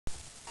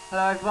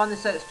Hello everyone,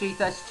 this is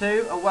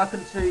Johto and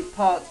welcome to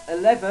part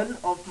 11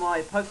 of my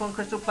Pokemon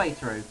Crystal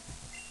playthrough.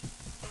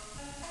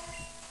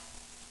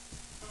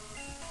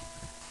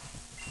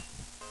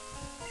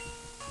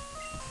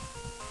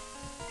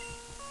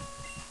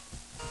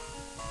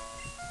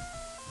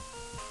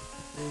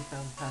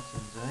 Newfound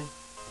patterns, eh?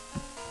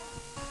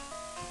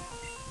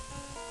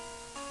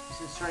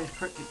 Some strange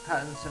cryptic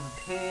patterns have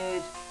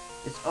appeared.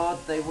 It's odd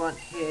they weren't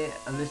here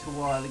a little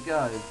while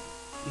ago.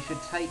 You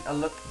should take a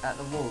look at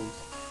the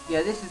walls.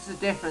 Yeah, this is the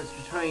difference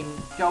between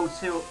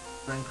Johto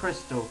and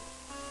Crystal.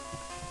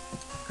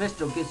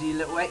 Crystal gives you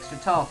little extra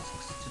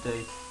tasks to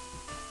do.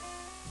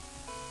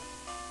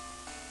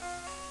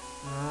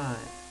 Right.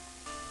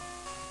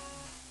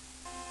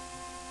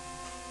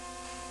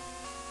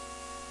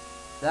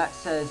 That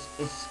says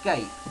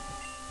escape.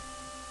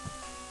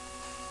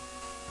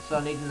 So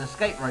I need an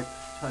escape rope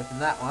to open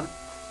that one.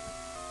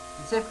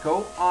 It's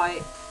difficult.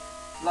 I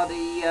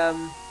bloody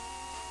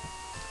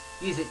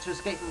use it to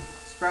escape from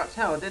Sprout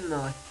Tower, didn't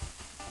I?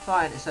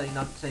 Fine, it's only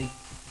numpty.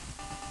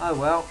 Oh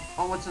well,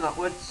 onwards and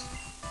upwards.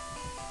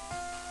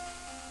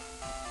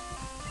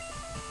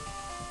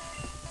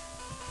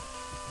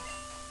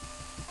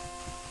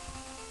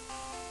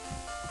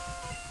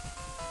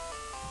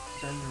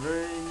 Send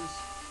runes.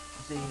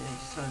 Teenage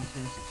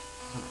scientist,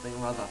 something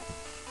or other.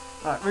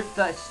 Right, Route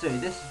 32.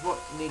 This is what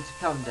needs to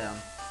come down.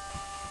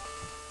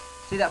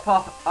 See that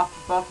path up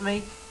above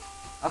me?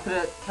 I could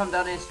have come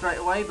down here straight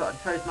away, but I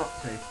chose not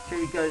to.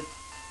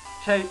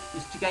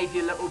 Just to give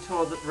you a little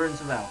tour of the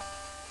ruins about.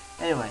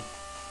 Anyway,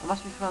 it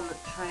must be fun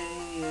that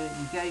training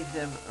you gave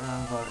them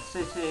around Violet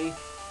City.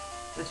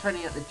 The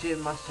training at the gym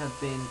must have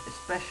been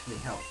especially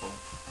helpful.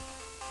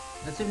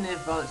 Let's even near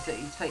Violet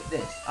City, take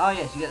this. Oh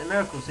yes, you get the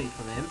Miracle Seed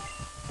from him.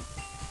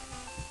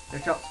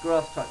 Which ups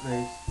grass type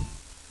moves.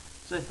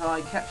 So if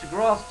I catch a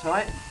grass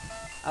type,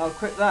 I'll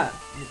equip that.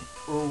 It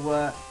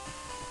will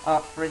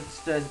up, for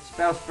instance,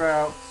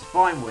 Bellsprout,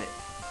 Spine Whip.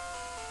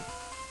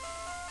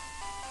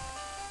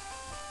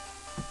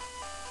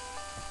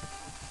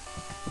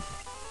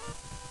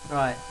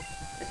 Right,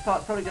 this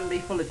part's probably going to be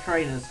full of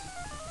trainers.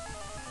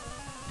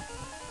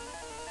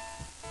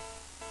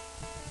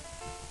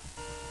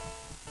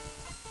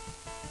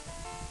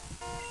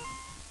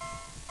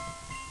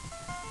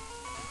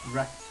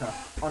 Raptor,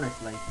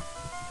 honestly.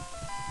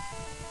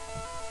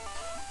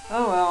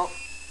 Oh well.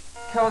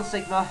 Come on,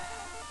 Sigma.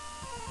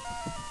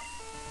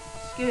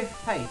 Skill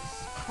pace.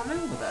 Can't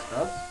remember what that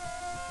does.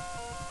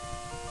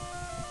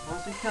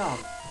 Honestly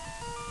can't.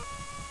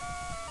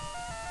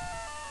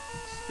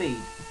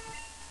 Speed.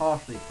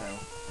 Partially fail.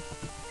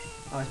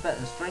 Oh, it's better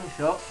than String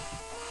Shot.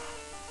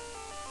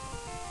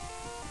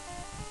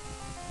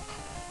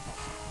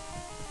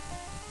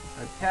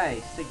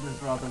 Okay,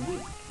 Sigma's rather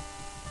weak.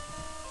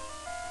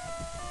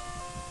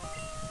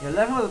 You're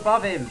level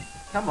above him.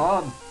 Come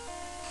on.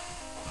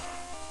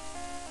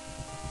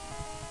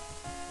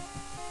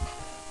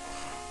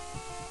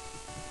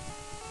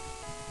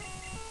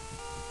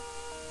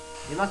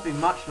 It must be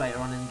much later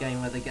on in the game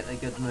where they get their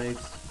good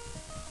moves.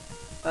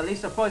 But at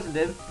least I poisoned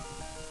him.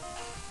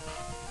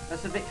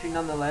 That's a victory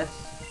nonetheless.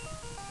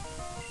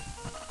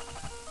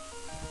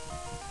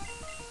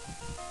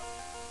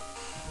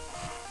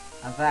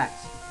 Have that.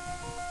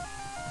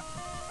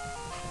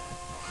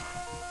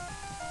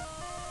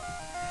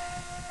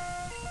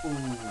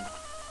 Ooh.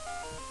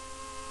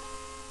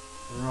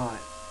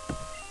 Right.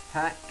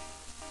 Pack.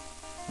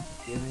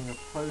 Giving a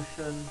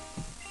potion.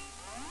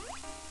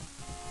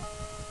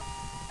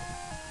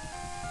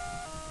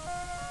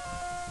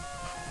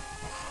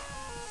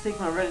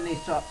 Sigma really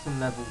needs to up some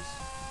levels.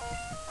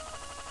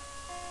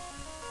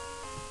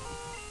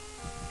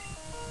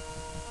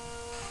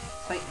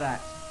 Take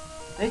that.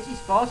 He's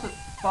faster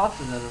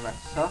than the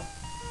Raptor.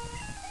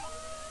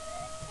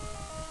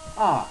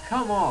 Ah,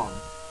 come on.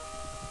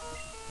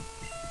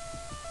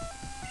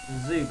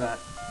 And Zubat.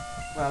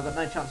 Well, I've got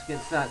no chance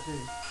against that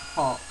since it's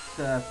part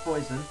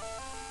poison.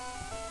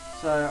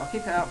 So I'll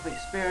keep it out for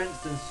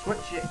experience and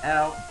switch it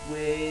out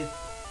with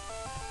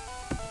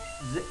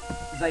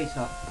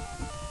Zeta.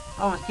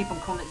 I almost keep on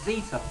calling it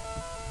Zeta.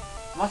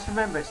 I must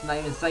remember its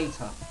name is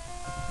Zeta.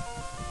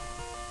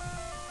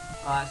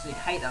 I actually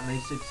hate that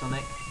move,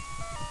 Supersonic.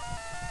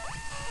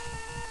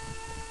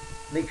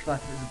 Leech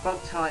Life is a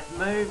bug type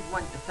move,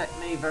 won't affect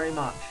me very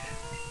much.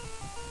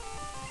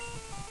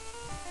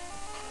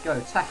 Go,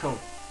 tackle.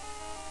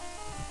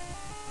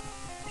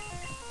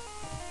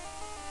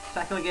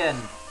 Tackle again.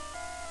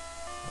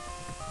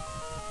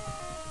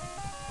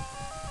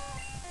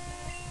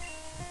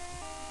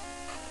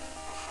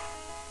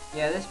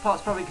 Yeah, this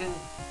part's probably going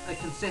to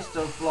consist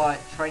of like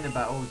trainer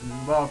battles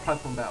and wild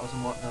Pokemon battles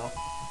and whatnot.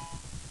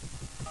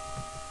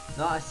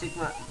 Nice,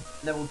 Sigma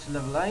level to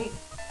level 8.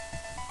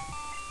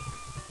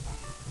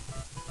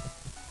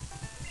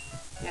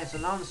 Yeah, it's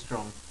an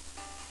Armstrong.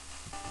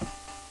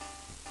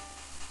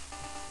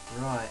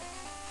 Right.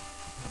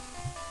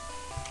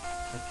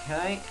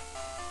 Okay.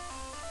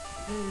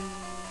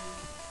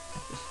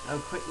 Just a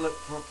quick look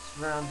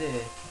what's around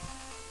here.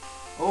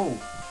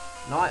 Oh,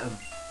 an item.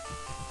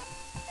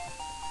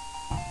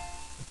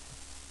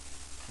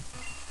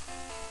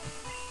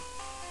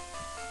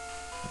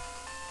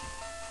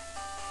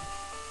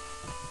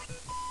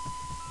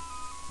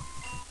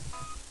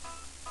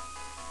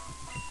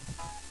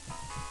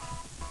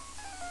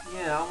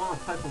 Yeah, I want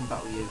to Pokemon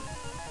battle you.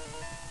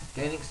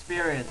 Gain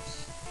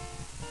experience.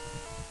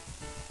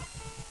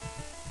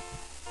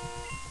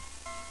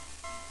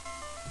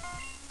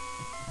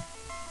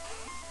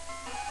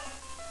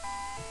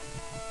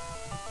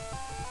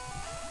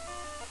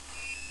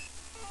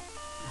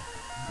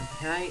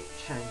 Okay,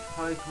 change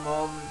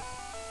Pokemon.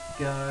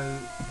 Go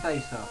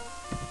Theta.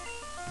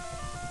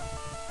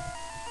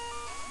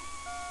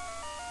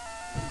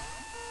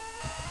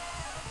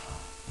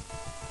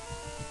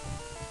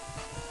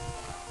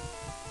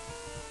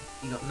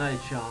 You got no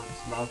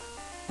chance, love.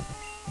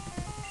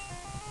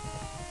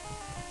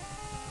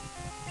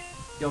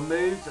 Your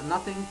moves are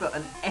nothing but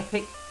an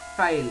epic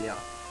failure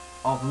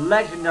of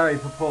legendary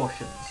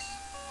proportions.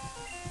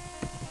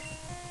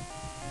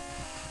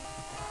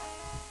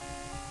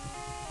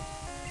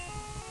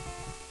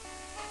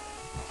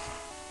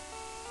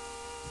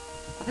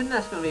 I think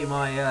that's going to be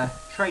my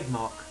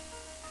trademark.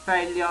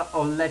 Failure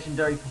of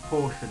legendary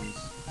proportions.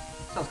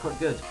 Sounds quite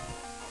good.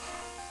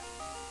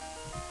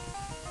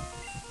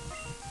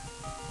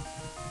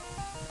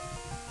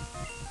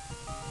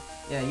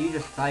 Yeah, you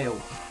just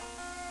failed.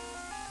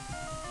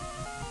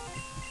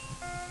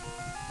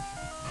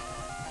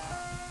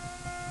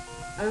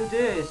 Oh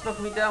dear, it's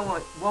knocking me down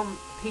like one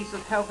piece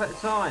of health at a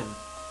time.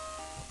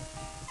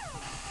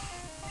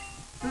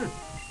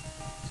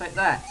 Take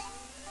that.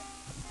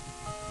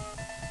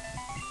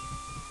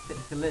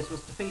 Technical Liz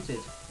was defeated.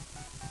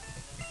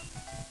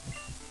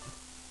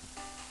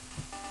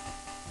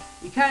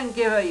 You can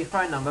give her your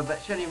phone number,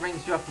 but she only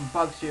rings you up and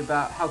bugs you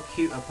about how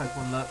cute her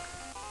Pokemon look.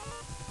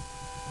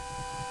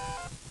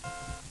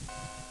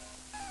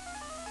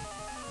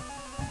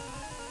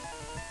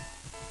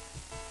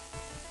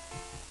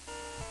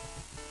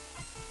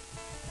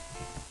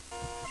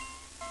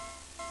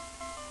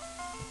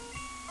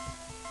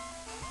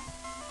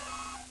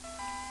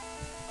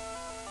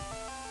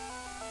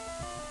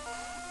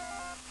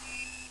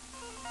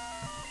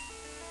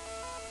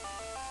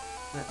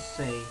 Let's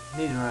see.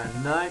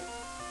 Nidoran, no.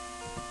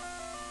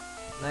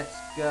 Let's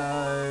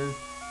go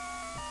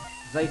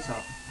Zeta.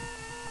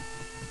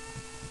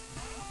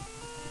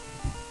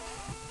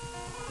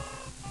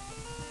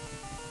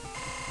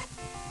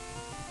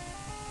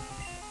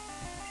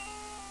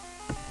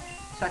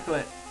 Tackle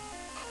it.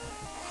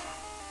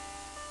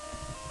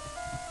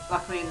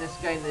 Luckily in this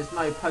game there's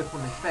no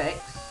Pokemon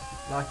effects,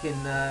 like in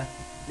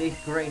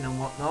Leaf Green and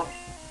whatnot.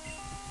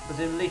 Because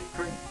in Leaf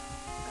Green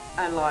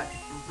and like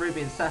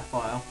Ruby and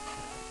Sapphire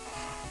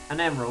and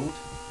Emerald,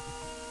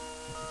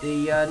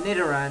 the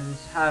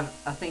Nidorans have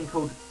a thing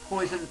called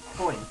Poison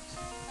Point,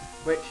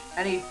 which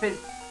any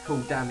physical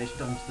damage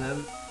done to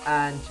them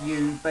and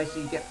you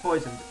basically get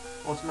poisoned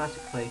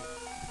automatically.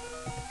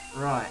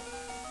 Right,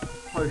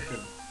 potion.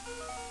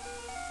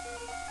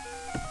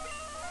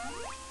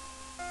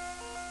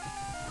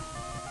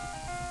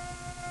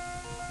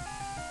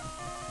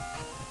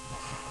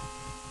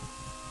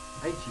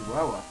 Hey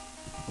Chihuahua.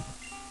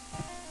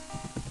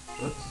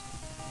 Oops.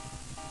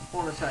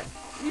 Horn attack.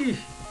 Eesh.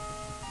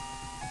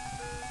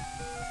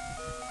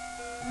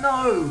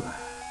 No!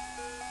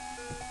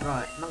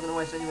 Right, not going to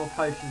waste any more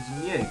potions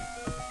than you.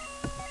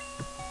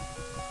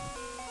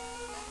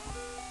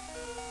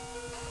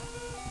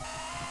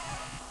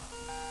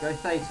 Go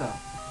Theta.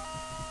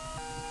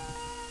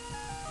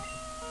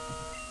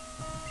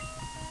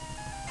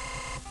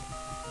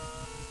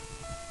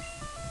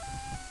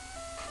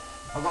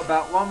 I've got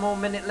about 1 more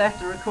minute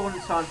left of recording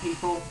time,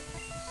 people.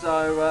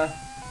 So,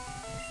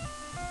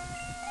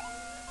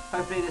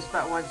 hopefully this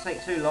battle won't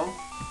take too long.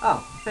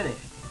 Oh, finished.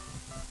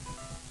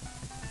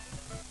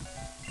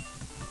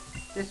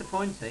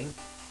 Disappointing.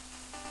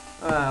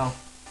 Well,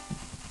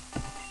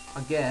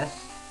 I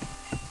guess.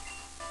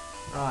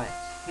 Right,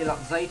 heal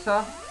up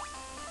Zeta.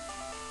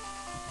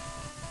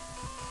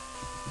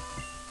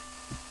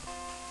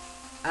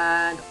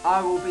 And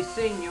I will be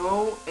seeing you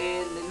all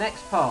in the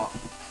next part.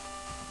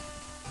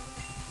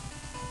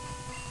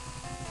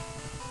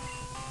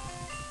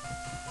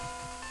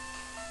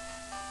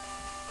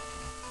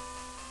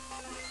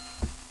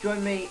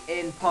 Join me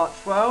in part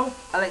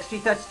 12.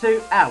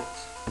 AlexG32 out.